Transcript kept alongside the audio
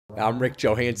I'm Rick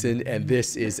Johanson, and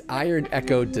this is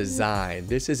IronEcho Design.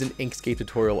 This is an Inkscape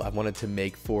tutorial I wanted to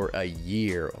make for a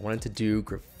year. I wanted to do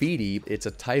graffiti. It's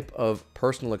a type of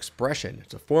personal expression.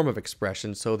 It's a form of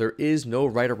expression, so there is no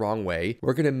right or wrong way.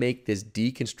 We're gonna make this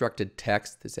deconstructed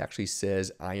text. This actually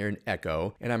says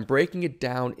IronEcho, and I'm breaking it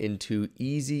down into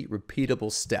easy,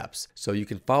 repeatable steps. So you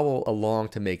can follow along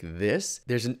to make this.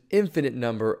 There's an infinite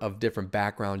number of different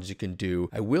backgrounds you can do.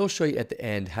 I will show you at the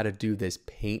end how to do this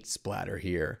paint splatter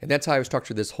here. And that's how I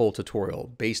structured this whole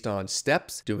tutorial, based on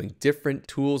steps, doing different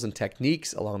tools and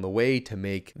techniques along the way to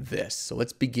make this. So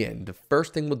let's begin. The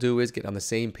first thing we'll do is get on the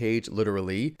same page,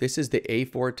 literally. This is the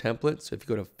A4 template. So if you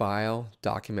go to File,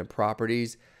 Document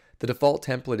Properties, the default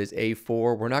template is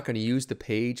A4. We're not going to use the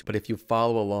page, but if you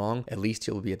follow along, at least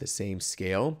you'll be at the same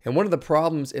scale. And one of the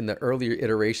problems in the earlier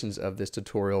iterations of this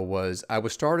tutorial was I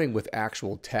was starting with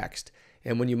actual text.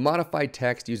 And when you modify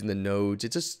text using the nodes,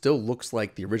 it just still looks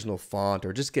like the original font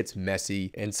or just gets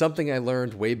messy. And something I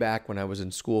learned way back when I was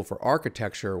in school for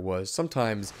architecture was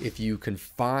sometimes if you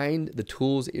confine the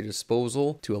tools at your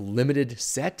disposal to a limited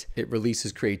set, it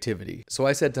releases creativity. So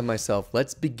I said to myself,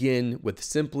 let's begin with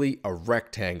simply a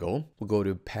rectangle. We'll go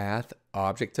to Path,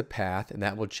 Object to Path, and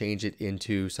that will change it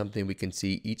into something we can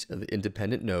see each of the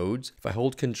independent nodes. If I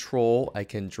hold Control, I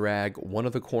can drag one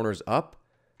of the corners up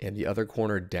and the other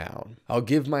corner down. I'll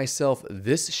give myself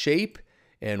this shape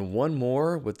and one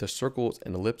more with the circles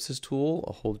and ellipses tool.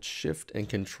 I'll hold Shift and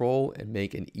Control and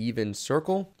make an even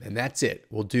circle. And that's it.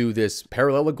 We'll do this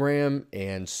parallelogram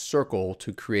and circle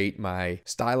to create my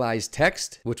stylized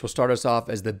text, which will start us off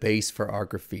as the base for our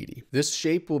graffiti. This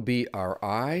shape will be our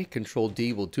eye. Control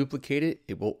D will duplicate it.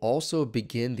 It will also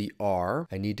begin the R.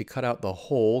 I need to cut out the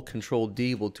hole. Control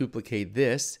D will duplicate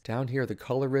this. Down here, the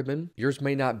color ribbon. Yours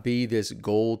may not be this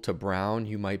gold to brown.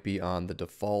 You might be on the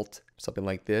default, something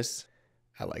like this.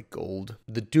 I like gold.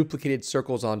 The duplicated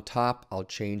circles on top, I'll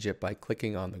change it by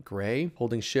clicking on the gray.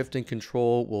 Holding Shift and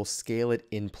Control will scale it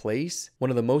in place.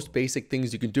 One of the most basic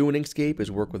things you can do in Inkscape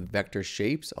is work with vector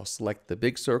shapes. I'll select the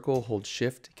big circle, hold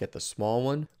Shift, get the small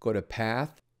one, go to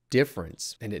Path,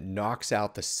 Difference, and it knocks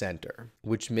out the center,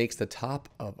 which makes the top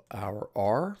of our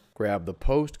R. Grab the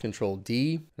post, Control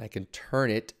D, and I can turn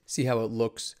it. See how it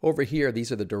looks over here.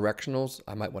 These are the directionals.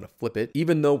 I might want to flip it.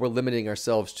 Even though we're limiting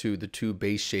ourselves to the two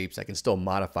base shapes, I can still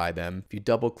modify them. If you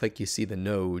double click, you see the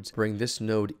nodes. Bring this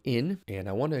node in, and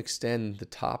I want to extend the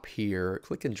top here.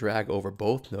 Click and drag over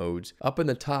both nodes. Up in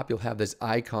the top, you'll have this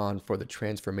icon for the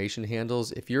transformation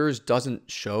handles. If yours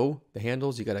doesn't show the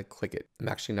handles, you got to click it. I'm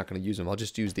actually not going to use them. I'll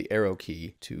just use the arrow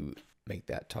key to make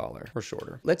that taller or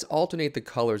shorter. Let's alternate the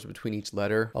colors between each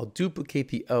letter. I'll duplicate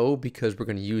the O because we're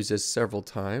going to use this several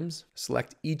times.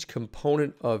 Select each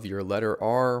component of your letter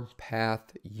R,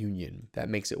 Path, Union. That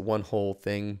makes it one whole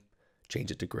thing. Change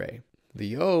it to gray.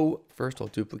 The O, first I'll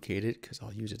duplicate it because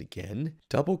I'll use it again.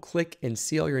 Double click and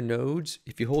see all your nodes.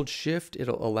 If you hold Shift,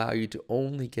 it'll allow you to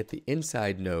only get the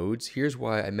inside nodes. Here's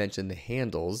why I mentioned the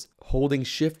handles. Holding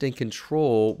Shift and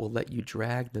Control will let you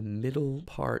drag the middle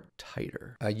part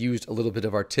tighter. I used a little bit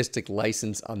of artistic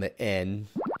license on the N.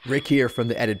 Rick here from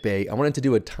the Edit Bay. I wanted to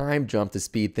do a time jump to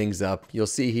speed things up. You'll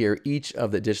see here each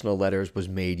of the additional letters was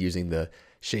made using the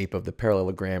shape of the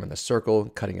parallelogram and the circle,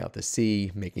 cutting out the C,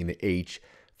 making the H.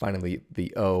 Finally,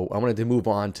 the O. I wanted to move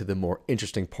on to the more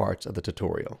interesting parts of the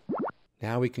tutorial.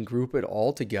 Now we can group it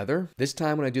all together. This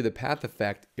time when I do the path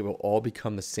effect, it will all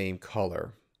become the same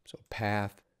color. So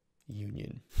Path,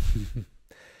 Union.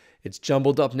 It's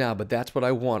jumbled up now, but that's what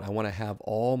I want. I want to have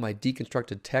all my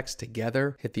deconstructed text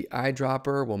together. Hit the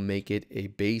eyedropper, we'll make it a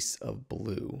base of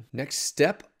blue. Next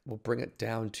step, we'll bring it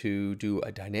down to do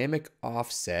a dynamic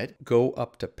offset, go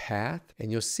up to Path,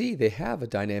 and you'll see they have a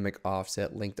dynamic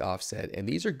offset, linked offset, and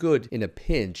these are good in a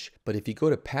pinch, but if you go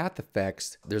to Path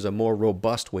Effects, there's a more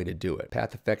robust way to do it.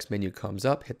 Path Effects menu comes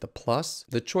up, hit the plus.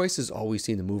 The choices always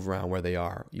seem to move around where they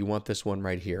are. You want this one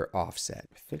right here, offset.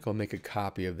 I think I'll make a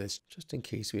copy of this just in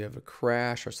case we have a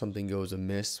crash or something goes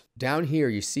amiss. Down here,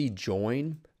 you see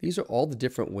join. These are all the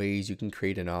different ways you can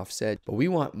create an offset, but we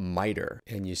want miter.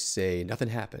 And you say, nothing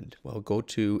happened. Well, go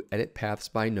to Edit Paths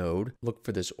by Node, look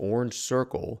for this orange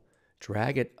circle,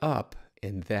 drag it up,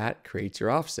 and that creates your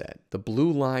offset. The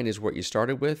blue line is what you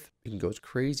started with. You can go as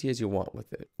crazy as you want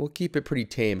with it. We'll keep it pretty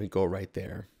tame and go right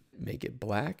there. Make it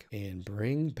black and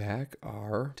bring back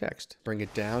our text. Bring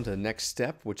it down to the next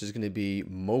step, which is going to be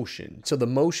motion. So the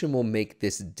motion will make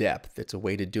this depth. It's a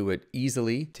way to do it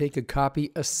easily. Take a copy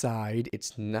aside.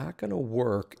 It's not going to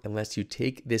work unless you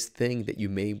take this thing that you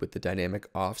made with the dynamic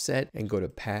offset and go to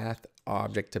Path,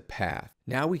 Object to Path.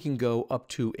 Now we can go up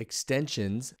to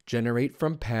Extensions, Generate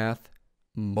from Path,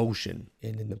 Motion.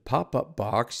 And in the pop-up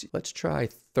box, let's try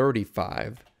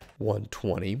 35.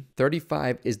 120.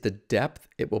 35 is the depth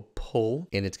it will pull,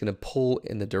 and it's going to pull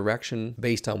in the direction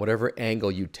based on whatever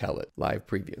angle you tell it. Live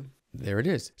preview. There it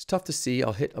is. It's tough to see.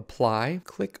 I'll hit apply,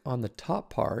 click on the top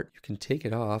part. You can take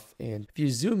it off, and if you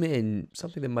zoom in,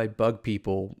 something that might bug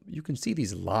people, you can see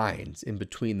these lines in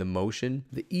between the motion.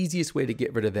 The easiest way to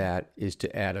get rid of that is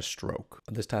to add a stroke.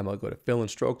 This time I'll go to fill and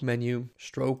stroke menu,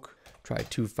 stroke, try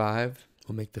 2.5.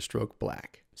 We'll make the stroke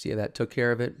black. See how that took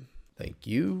care of it? Thank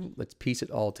you. Let's piece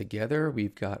it all together.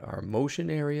 We've got our motion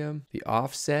area, the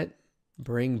offset,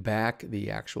 bring back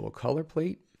the actual color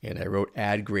plate. And I wrote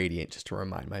add gradient just to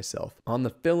remind myself. On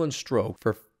the fill and stroke,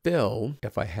 for fill,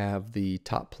 if I have the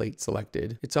top plate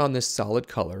selected, it's on this solid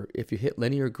color. If you hit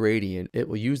linear gradient, it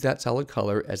will use that solid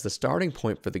color as the starting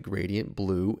point for the gradient,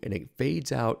 blue, and it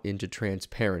fades out into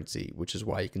transparency, which is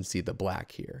why you can see the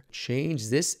black here. Change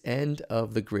this end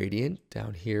of the gradient.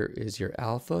 Down here is your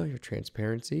alpha, your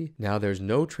transparency. Now there's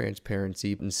no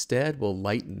transparency. Instead, we'll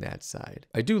lighten that side.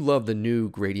 I do love the new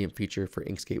gradient feature for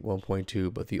Inkscape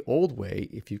 1.2, but the old way,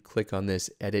 if you click on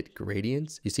this edit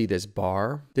gradients, you see this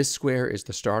bar. This square is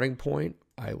the starting point.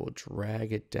 I will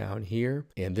drag it down here,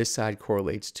 and this side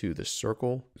correlates to the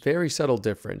circle. Very subtle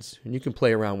difference, and you can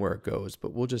play around where it goes,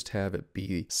 but we'll just have it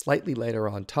be slightly lighter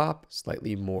on top,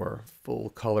 slightly more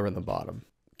full color in the bottom.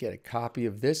 Get a copy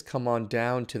of this, come on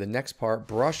down to the next part,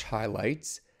 brush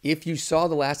highlights. If you saw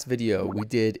the last video, we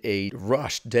did a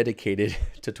rush dedicated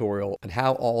tutorial on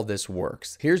how all this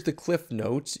works. Here's the cliff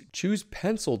notes. Choose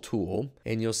pencil tool,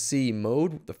 and you'll see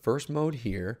mode, the first mode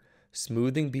here,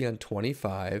 smoothing be on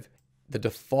 25. The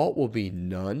default will be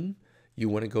none. You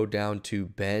want to go down to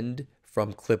bend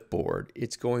from clipboard.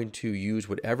 It's going to use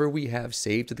whatever we have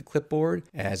saved to the clipboard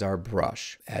as our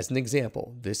brush. As an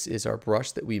example, this is our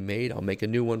brush that we made. I'll make a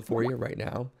new one for you right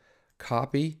now.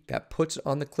 Copy, that puts it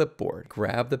on the clipboard.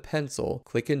 Grab the pencil,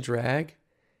 click and drag,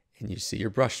 and you see your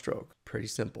brush stroke. Pretty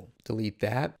simple. Delete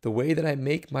that. The way that I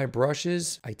make my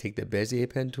brushes, I take the Bezier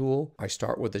pen tool, I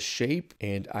start with a shape,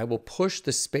 and I will push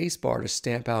the space bar to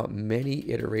stamp out many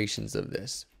iterations of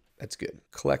this. That's good.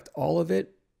 Collect all of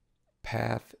it,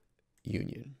 path,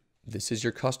 union. This is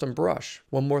your custom brush.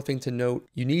 One more thing to note,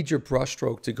 you need your brush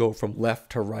stroke to go from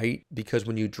left to right because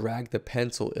when you drag the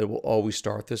pencil, it will always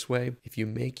start this way. If you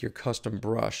make your custom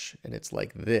brush and it's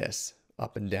like this,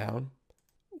 up and down,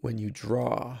 when you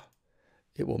draw,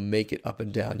 it will make it up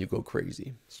and down. You go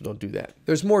crazy. So don't do that.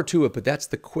 There's more to it, but that's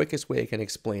the quickest way I can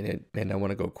explain it. And I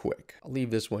want to go quick. I'll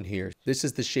leave this one here. This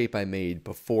is the shape I made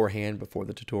beforehand, before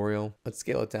the tutorial. Let's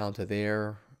scale it down to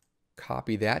there.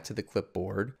 Copy that to the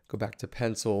clipboard, go back to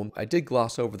pencil. I did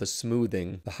gloss over the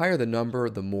smoothing. The higher the number,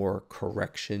 the more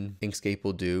correction Inkscape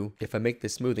will do. If I make the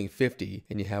smoothing 50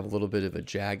 and you have a little bit of a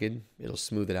jagged, it'll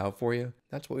smooth it out for you.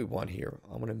 That's what we want here.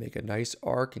 I want to make a nice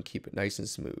arc and keep it nice and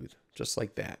smooth, just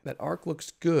like that. That arc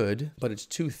looks good, but it's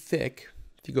too thick.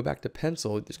 If you go back to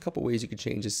pencil, there's a couple ways you can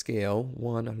change the scale.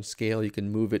 One, on scale, you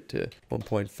can move it to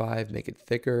 1.5, make it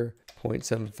thicker,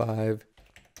 0.75.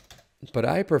 But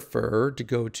I prefer to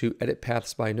go to edit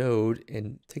paths by node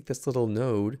and take this little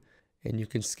node and you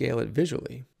can scale it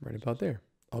visually right about there.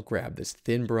 I'll grab this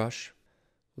thin brush.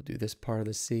 We'll do this part of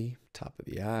the C, top of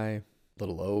the eye,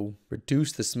 little O.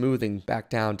 Reduce the smoothing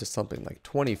back down to something like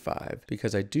 25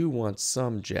 because I do want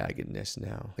some jaggedness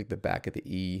now, like the back of the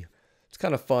E. It's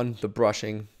kind of fun, the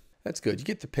brushing. That's good, you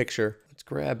get the picture. Let's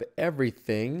grab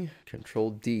everything,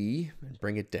 Control D, and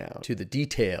bring it down to the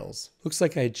details. Looks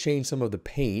like I had changed some of the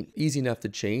paint. Easy enough to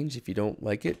change. If you don't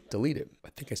like it, delete it. I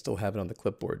think I still have it on the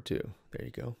clipboard too. There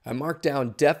you go. I marked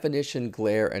down definition,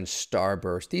 glare, and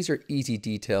starburst. These are easy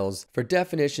details. For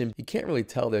definition, you can't really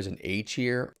tell there's an H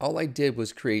here. All I did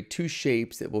was create two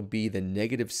shapes that will be the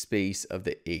negative space of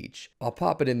the H. I'll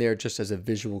pop it in there just as a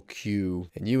visual cue,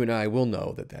 and you and I will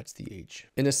know that that's the H.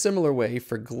 In a similar way,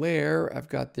 for glare, I've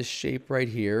got this shape right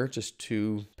here, just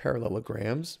two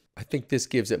parallelograms. I think this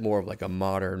gives it more of like a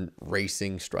modern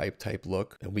racing stripe type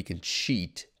look, and we can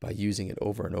cheat by using it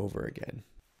over and over again.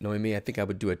 Knowing me, I think I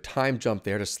would do a time jump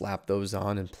there to slap those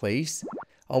on in place.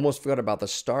 Almost forgot about the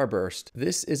starburst.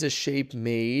 This is a shape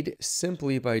made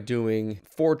simply by doing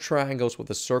 4 triangles with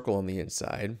a circle on the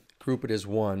inside. Group it as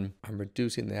one. I'm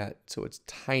reducing that so it's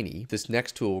tiny. This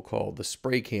next tool, called the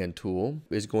spray can tool,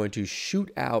 is going to shoot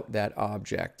out that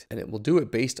object, and it will do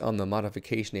it based on the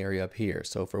modification area up here.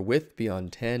 So for width, be on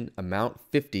 10, amount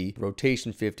 50,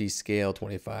 rotation 50, scale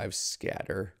 25,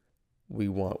 scatter. We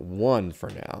want 1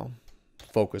 for now.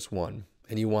 Focus 1.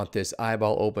 And you want this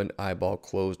eyeball open, eyeball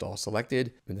closed, all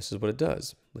selected. And this is what it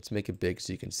does. Let's make it big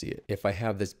so you can see it. If I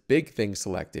have this big thing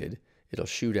selected, it'll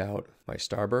shoot out my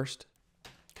starburst.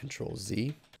 Control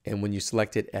Z. And when you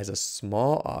select it as a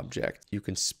small object, you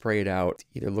can spray it out to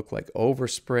either look like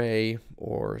overspray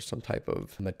or some type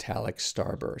of metallic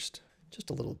starburst. Just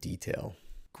a little detail.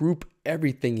 Group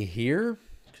everything here.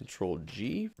 Control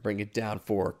G, bring it down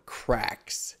for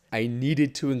cracks. I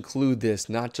needed to include this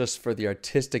not just for the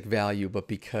artistic value, but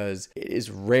because it is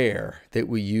rare that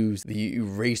we use the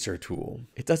eraser tool.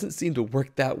 It doesn't seem to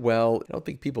work that well. I don't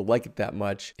think people like it that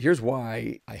much. Here's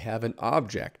why. I have an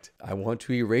object. I want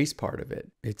to erase part of it.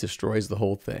 It destroys the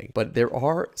whole thing. But there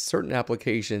are certain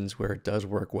applications where it does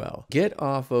work well. Get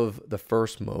off of the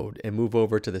first mode and move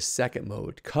over to the second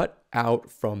mode. Cut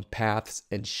out from paths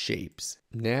and shapes.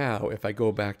 Now, if I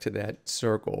go back to that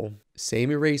circle,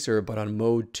 same eraser, but on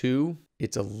mode 2,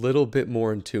 it's a little bit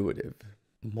more intuitive.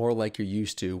 More like you're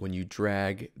used to when you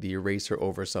drag the eraser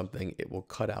over something, it will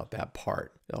cut out that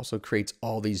part. It also creates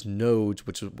all these nodes,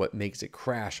 which is what makes it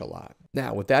crash a lot.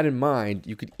 Now, with that in mind,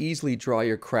 you could easily draw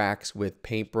your cracks with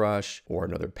paintbrush or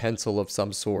another pencil of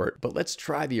some sort, but let's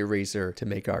try the eraser to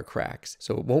make our cracks.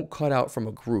 So it won't cut out from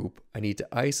a group. I need to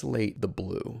isolate the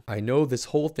blue. I know this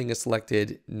whole thing is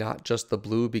selected, not just the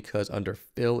blue, because under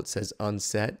fill it says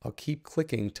unset. I'll keep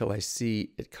clicking till I see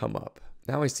it come up.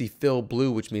 Now I see fill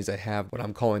blue, which means I have what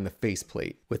I'm calling the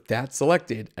faceplate. With that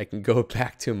selected, I can go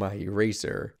back to my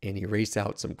eraser and erase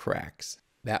out some cracks.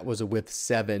 That was a width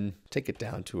 7, take it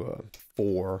down to a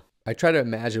 4. I try to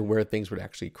imagine where things would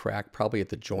actually crack, probably at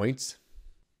the joints,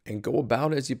 and go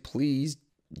about as you please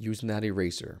using that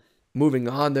eraser. Moving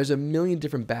on, there's a million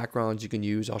different backgrounds you can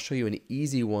use. I'll show you an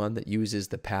easy one that uses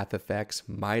the Path Effects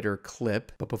miter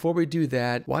clip. But before we do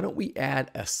that, why don't we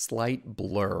add a slight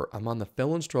blur? I'm on the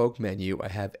fill and stroke menu. I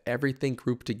have everything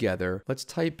grouped together. Let's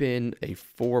type in a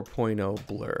 4.0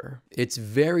 blur. It's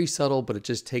very subtle, but it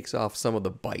just takes off some of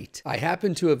the bite. I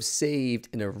happen to have saved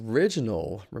an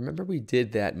original. Remember we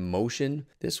did that motion?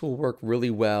 This will work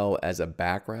really well as a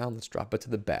background. Let's drop it to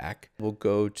the back. We'll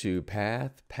go to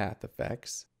Path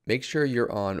Effects. Make sure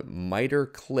you're on miter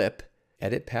clip,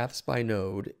 edit paths by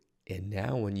node, and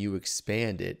now when you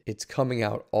expand it, it's coming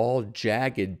out all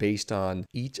jagged based on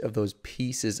each of those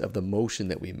pieces of the motion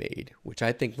that we made, which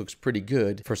I think looks pretty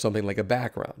good for something like a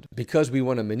background. Because we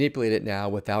want to manipulate it now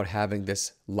without having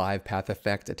this live path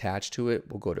effect attached to it,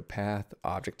 we'll go to Path,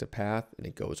 Object to Path, and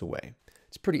it goes away.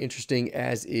 It's pretty interesting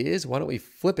as is. Why don't we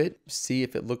flip it, see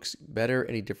if it looks better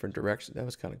any different direction. That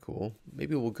was kind of cool.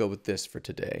 Maybe we'll go with this for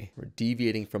today. We're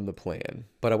deviating from the plan,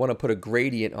 but I want to put a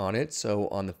gradient on it. So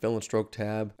on the fill and stroke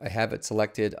tab, I have it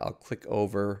selected. I'll click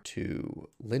over to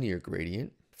linear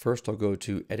gradient. First, I'll go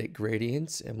to edit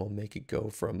gradients and we'll make it go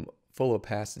from full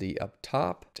opacity up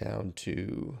top down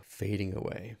to fading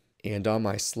away. And on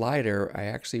my slider, I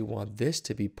actually want this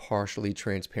to be partially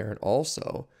transparent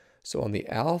also. So on the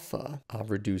alpha, I'll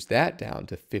reduce that down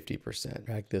to 50%.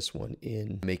 Drag this one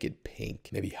in, make it pink,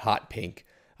 maybe hot pink.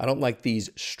 I don't like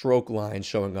these stroke lines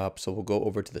showing up, so we'll go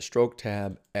over to the stroke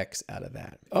tab, X out of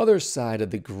that. Other side of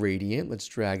the gradient, let's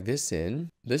drag this in.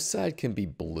 This side can be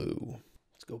blue.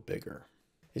 Let's go bigger.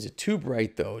 Is it too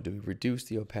bright though? Do we reduce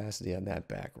the opacity on that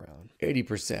background?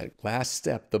 80%. Last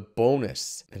step, the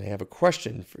bonus. And I have a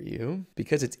question for you.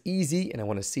 Because it's easy and I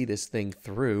want to see this thing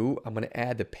through, I'm going to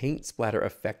add the paint splatter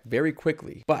effect very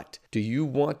quickly. But do you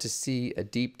want to see a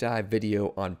deep dive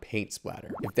video on paint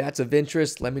splatter? If that's of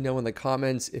interest, let me know in the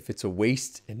comments. If it's a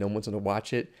waste and no one's going to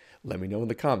watch it, let me know in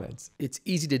the comments. It's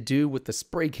easy to do with the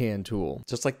spray can tool.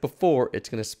 Just like before, it's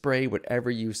going to spray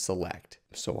whatever you select.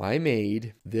 So I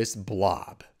made this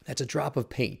blob. That's a drop of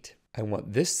paint. I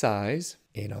want this size,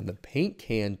 and on the paint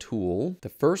can tool, the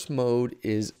first mode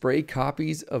is spray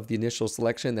copies of the initial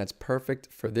selection. That's perfect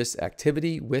for this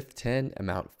activity. Width 10,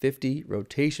 amount 50,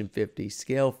 rotation 50,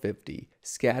 scale 50,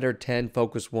 scatter 10,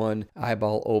 focus 1,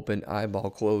 eyeball open,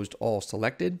 eyeball closed, all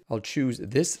selected. I'll choose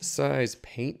this size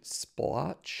paint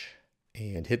splotch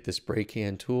and hit the spray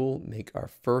can tool. Make our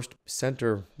first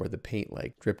center where the paint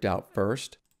like dripped out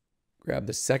first. Grab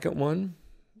the second one.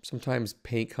 Sometimes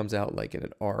paint comes out like in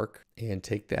an arc, and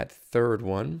take that third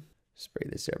one, spray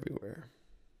this everywhere.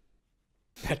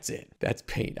 That's it. That's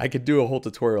paint. I could do a whole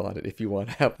tutorial on it if you want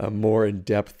to have a more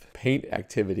in-depth paint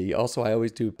activity. Also, I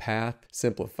always do path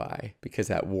simplify because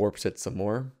that warps it some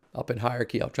more. Up in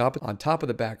hierarchy, I'll drop it on top of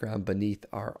the background beneath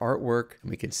our artwork, and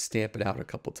we can stamp it out a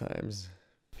couple times.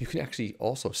 You can actually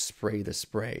also spray the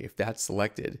spray. If that's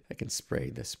selected, I can spray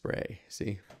the spray.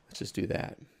 See, let's just do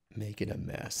that. Make it a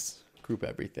mess. Group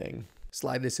everything.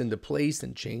 Slide this into place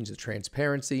and change the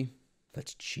transparency.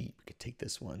 Let's cheat. We could take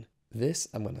this one. This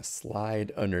I'm gonna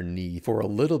slide underneath for a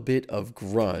little bit of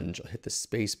grunge. I'll hit the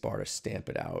space bar to stamp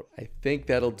it out. I think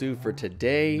that'll do for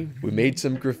today. We made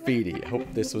some graffiti. I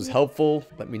hope this was helpful.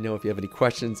 Let me know if you have any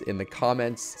questions in the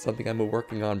comments. Something I'm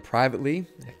working on privately.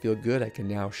 I feel good I can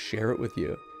now share it with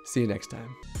you. See you next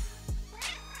time.